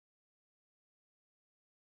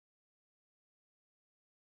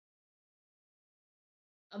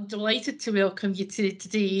I'm delighted to welcome you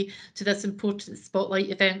today to this important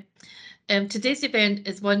Spotlight event. Today's event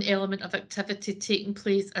is one element of activity taking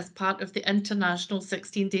place as part of the international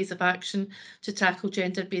 16 Days of Action to tackle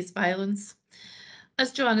gender-based violence.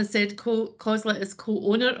 As Joanna said, COSLA is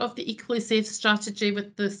co-owner of the Equally Safe strategy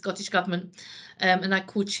with the Scottish Government, and I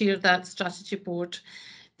co-chair that strategy board.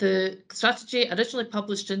 The strategy, originally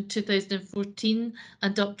published in 2014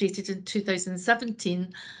 and updated in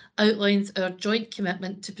 2017, outlines our joint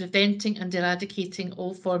commitment to preventing and eradicating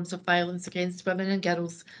all forms of violence against women and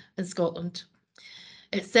girls in Scotland.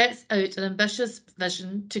 It sets out an ambitious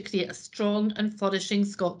vision to create a strong and flourishing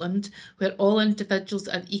Scotland where all individuals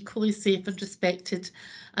are equally safe and respected,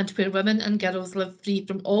 and where women and girls live free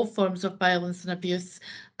from all forms of violence and abuse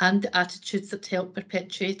and the attitudes that help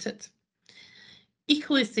perpetuate it.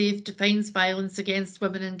 Equally Safe defines violence against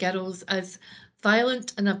women and girls as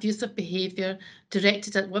violent and abusive behaviour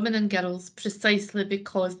directed at women and girls precisely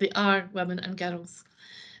because they are women and girls.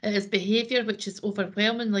 It is behaviour which is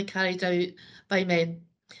overwhelmingly carried out by men.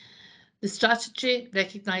 The strategy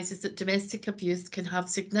recognises that domestic abuse can have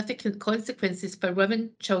significant consequences for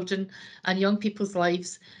women, children and young people's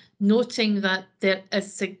lives, noting that there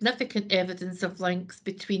is significant evidence of links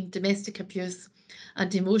between domestic abuse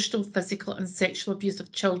and emotional, physical and sexual abuse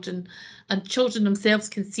of children, and children themselves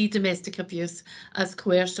can see domestic abuse as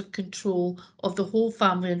coercive control of the whole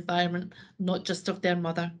family environment, not just of their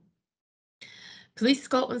mother. Police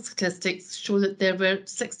Scotland statistics show that there were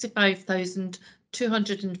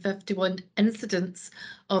 65,251 incidents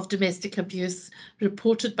of domestic abuse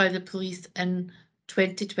reported by the police in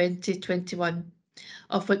 2020-21,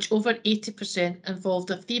 of which over 80%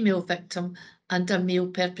 involved a female victim and a male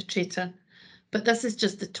perpetrator. But this is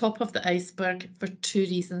just the top of the iceberg for two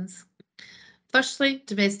reasons. Firstly,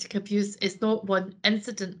 domestic abuse is not one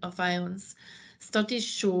incident of violence. Studies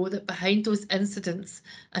show that behind those incidents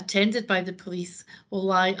attended by the police will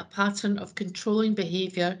lie a pattern of controlling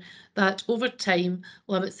behaviour that over time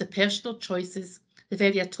limits the personal choices, the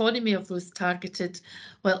very autonomy of those targeted,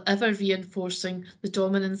 while ever reinforcing the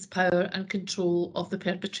dominance, power and control of the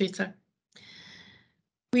perpetrator.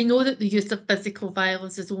 We know that the use of physical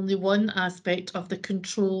violence is only one aspect of the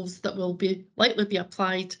controls that will likely be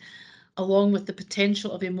applied, along with the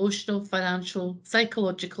potential of emotional, financial,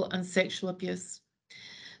 psychological and sexual abuse.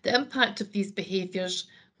 The impact of these behaviours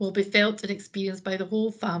will be felt and experienced by the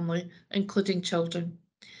whole family, including children.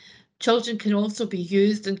 Children can also be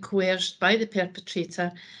used and coerced by the perpetrator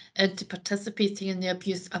into participating in the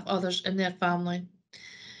abuse of others in their family.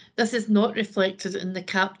 This is not reflected in the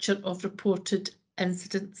capture of reported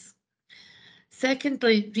incidents.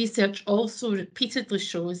 Secondly, research also repeatedly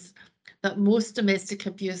shows that most domestic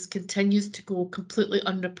abuse continues to go completely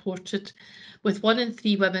unreported, with 1 in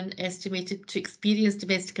 3 women estimated to experience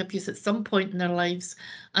domestic abuse at some point in their lives,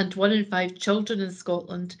 and 1 in 5 children in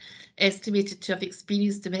Scotland estimated to have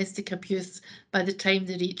experienced domestic abuse by the time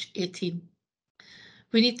they reach 18.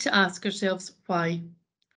 We need to ask ourselves why.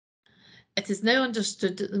 It is now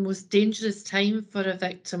understood that the most dangerous time for a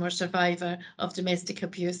victim or survivor of domestic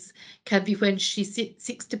abuse can be when she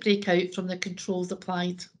seeks to break out from the controls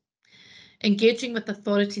applied. Engaging with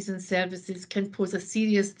authorities and services can pose a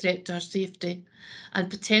serious threat to her safety and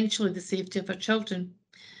potentially the safety of her children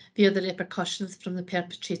via the repercussions from the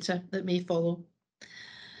perpetrator that may follow.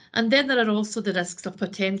 And then there are also the risks of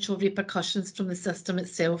potential repercussions from the system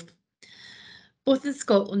itself. Both in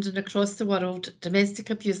Scotland and across the world, domestic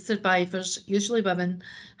abuse survivors, usually women,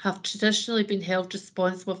 have traditionally been held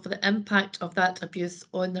responsible for the impact of that abuse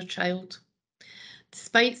on their child.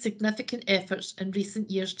 Despite significant efforts in recent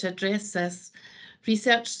years to address this,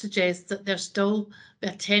 research suggests that there's still a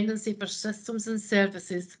tendency for systems and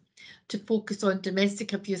services to focus on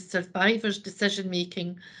domestic abuse survivors'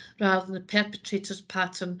 decision-making rather than the perpetrator's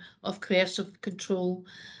pattern of coercive control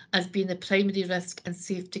as being the primary risk and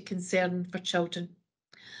safety concern for children.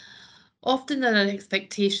 Often there are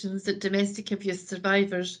expectations that domestic abuse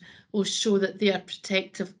survivors will show that they are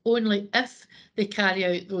protective only if they carry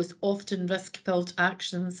out those often risk-filled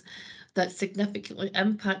actions that significantly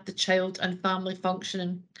impact the child and family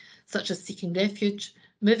functioning, such as seeking refuge,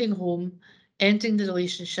 moving home, ending the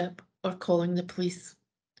relationship, or calling the police.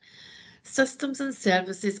 Systems and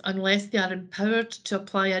services, unless they are empowered to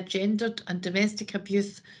apply a gendered and domestic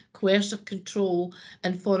abuse coercive control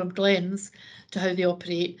informed lens to how they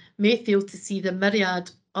operate, may fail to see the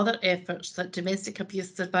myriad other efforts that domestic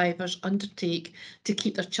abuse survivors undertake to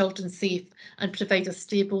keep their children safe and provide a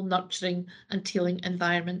stable, nurturing and healing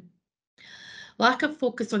environment. Lack of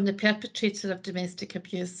focus on the perpetrator of domestic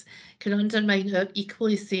abuse can undermine our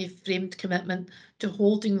equally safe framed commitment to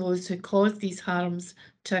holding those who cause these harms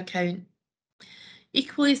to account.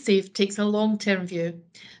 Equally Safe takes a long-term view.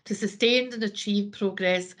 To sustain and achieve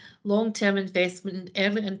progress, long-term investment in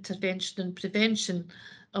early intervention and prevention,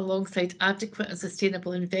 alongside adequate and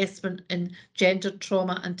sustainable investment in gender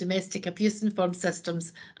trauma and domestic abuse informed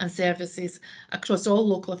systems and services across all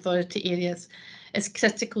local authority areas, is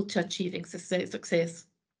critical to achieving success.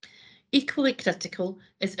 Equally critical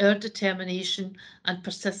is our determination and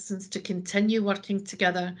persistence to continue working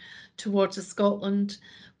together towards a Scotland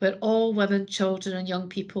where all women, children and young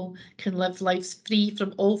people can live lives free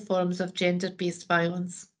from all forms of gender-based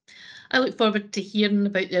violence. I look forward to hearing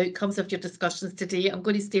about the outcomes of your discussions today. I'm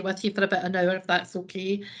going to stay with you for about an hour if that's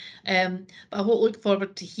okay. But I look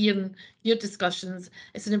forward to hearing your discussions.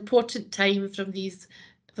 It's an important time for these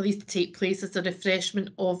to take place as the refreshment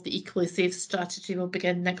of the Equally Safe strategy will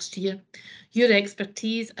begin next year. Your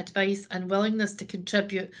expertise, advice and willingness to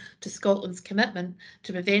contribute to Scotland's commitment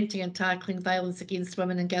to preventing and tackling violence against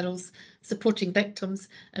women and girls, supporting victims,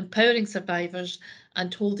 empowering survivors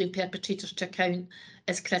and holding perpetrators to account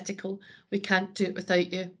is critical. We can't do it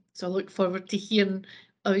without you. So I look forward to hearing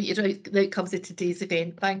the outcomes of today's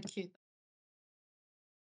event. Thank you.